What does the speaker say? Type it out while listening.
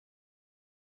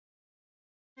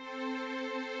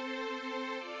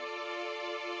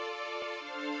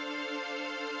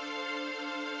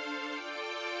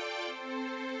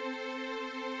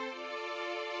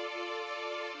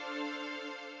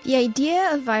The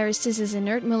idea of viruses as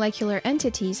inert molecular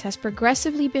entities has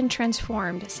progressively been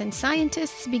transformed since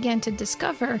scientists began to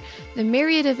discover the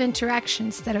myriad of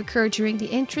interactions that occur during the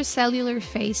intracellular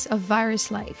phase of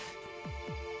virus life.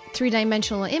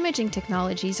 Three-dimensional imaging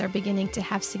technologies are beginning to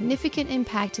have significant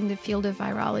impact in the field of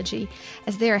virology,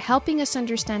 as they are helping us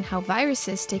understand how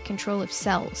viruses take control of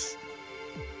cells.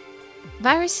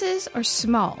 Viruses are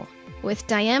small. With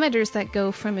diameters that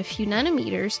go from a few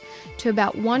nanometers to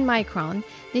about 1 micron,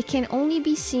 they can only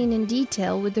be seen in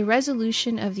detail with the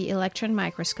resolution of the electron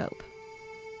microscope.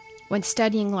 When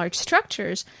studying large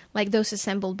structures, like those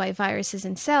assembled by viruses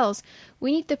in cells,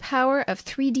 we need the power of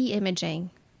 3D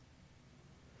imaging.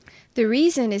 The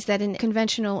reason is that in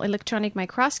conventional electronic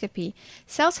microscopy,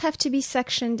 cells have to be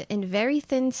sectioned in very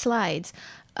thin slides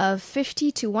of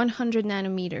 50 to 100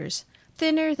 nanometers,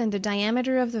 thinner than the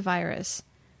diameter of the virus.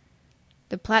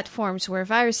 The platforms where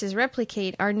viruses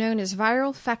replicate are known as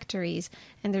viral factories,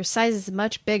 and their size is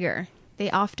much bigger.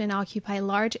 They often occupy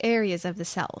large areas of the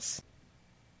cells.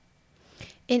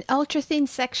 In ultra-thin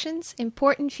sections,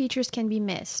 important features can be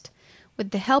missed.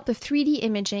 With the help of 3D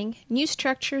imaging, new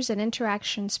structures and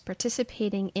interactions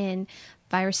participating in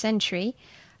virus entry,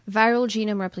 viral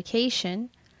genome replication,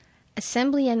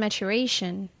 assembly and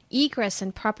maturation, egress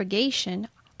and propagation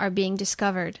are being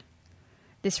discovered.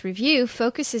 This review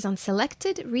focuses on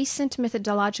selected recent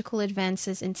methodological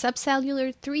advances in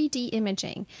subcellular 3D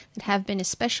imaging that have been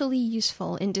especially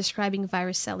useful in describing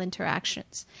virus cell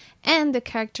interactions, and the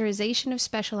characterization of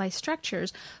specialized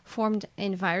structures formed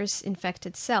in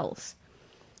virus-infected cells.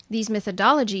 These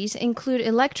methodologies include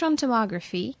electron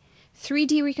tomography,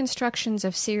 3D reconstructions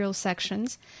of serial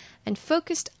sections, and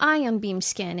focused ion beam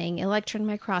scanning electron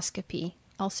microscopy,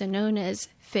 also known as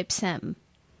FIPSEM.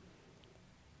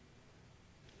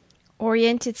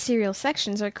 Oriented serial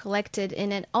sections are collected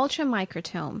in an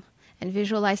ultramicrotome and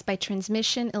visualized by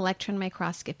transmission electron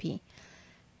microscopy.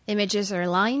 Images are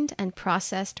aligned and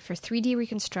processed for 3D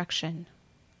reconstruction.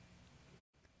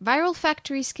 Viral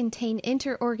factories contain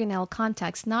interorganelle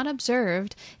contacts not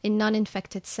observed in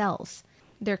non-infected cells.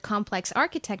 Their complex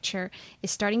architecture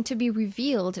is starting to be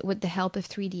revealed with the help of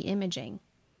 3D imaging.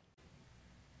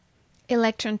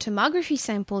 Electron tomography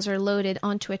samples are loaded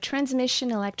onto a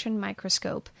transmission electron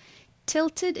microscope,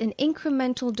 tilted in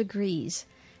incremental degrees,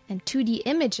 and 2D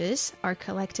images are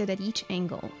collected at each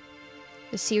angle.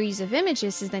 The series of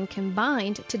images is then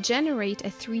combined to generate a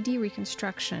 3D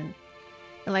reconstruction.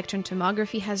 Electron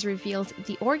tomography has revealed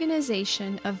the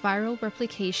organization of viral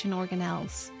replication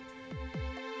organelles.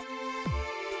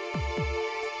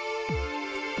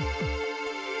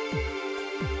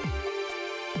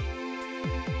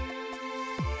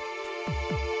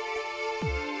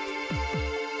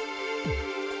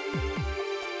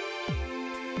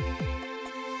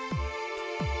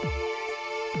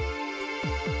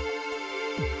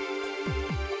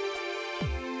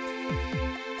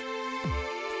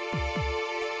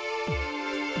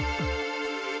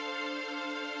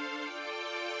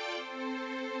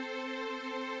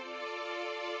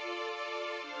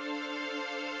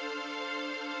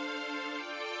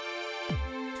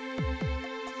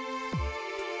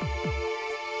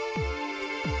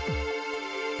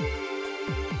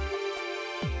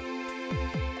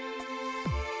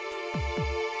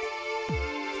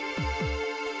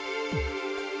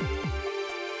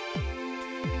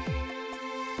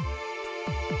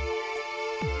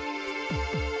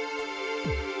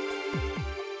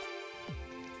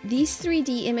 These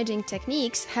 3D imaging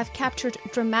techniques have captured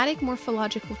dramatic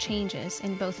morphological changes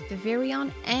in both the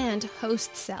virion and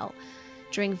host cell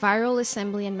during viral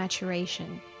assembly and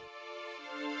maturation.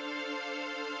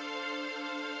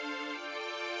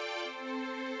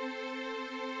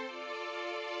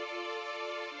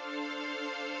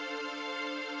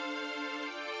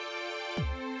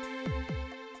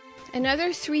 Another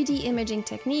 3D imaging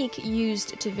technique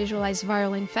used to visualize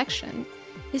viral infection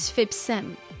is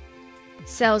FIPSEM.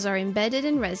 Cells are embedded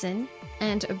in resin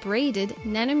and abraded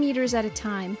nanometers at a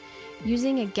time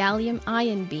using a gallium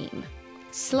ion beam,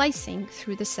 slicing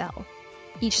through the cell.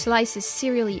 Each slice is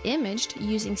serially imaged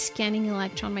using scanning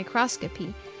electron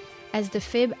microscopy as the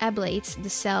FIB ablates the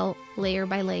cell layer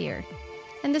by layer,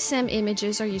 and the SEM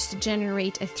images are used to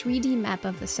generate a 3D map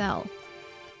of the cell.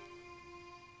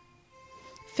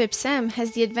 FIPSEM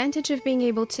has the advantage of being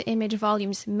able to image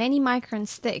volumes many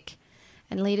microns thick,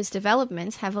 and latest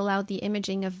developments have allowed the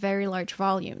imaging of very large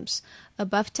volumes,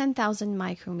 above 10,000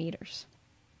 micrometers.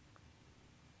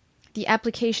 The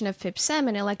application of FIPSEM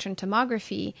and electron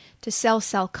tomography to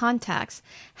cell-cell contacts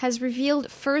has revealed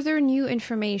further new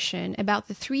information about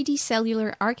the 3D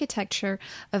cellular architecture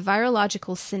of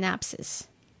virological synapses.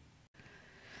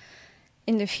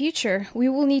 In the future, we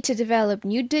will need to develop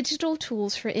new digital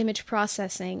tools for image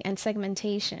processing and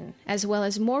segmentation, as well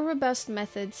as more robust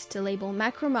methods to label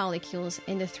macromolecules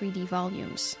in the 3D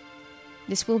volumes.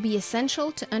 This will be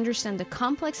essential to understand the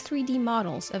complex 3D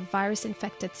models of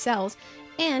virus-infected cells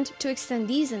and to extend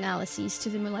these analyses to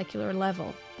the molecular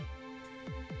level.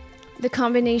 The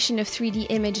combination of 3D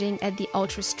imaging at the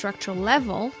ultrastructural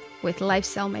level, with live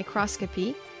cell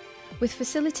microscopy, would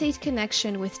facilitate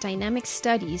connection with dynamic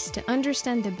studies to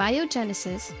understand the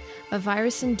biogenesis of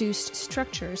virus-induced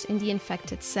structures in the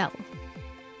infected cell.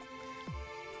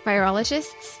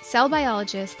 Virologists, cell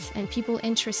biologists, and people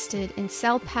interested in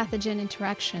cell-pathogen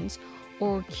interactions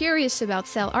or curious about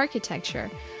cell architecture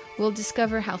will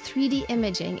discover how 3D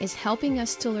imaging is helping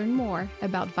us to learn more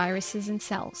about viruses and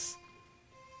cells.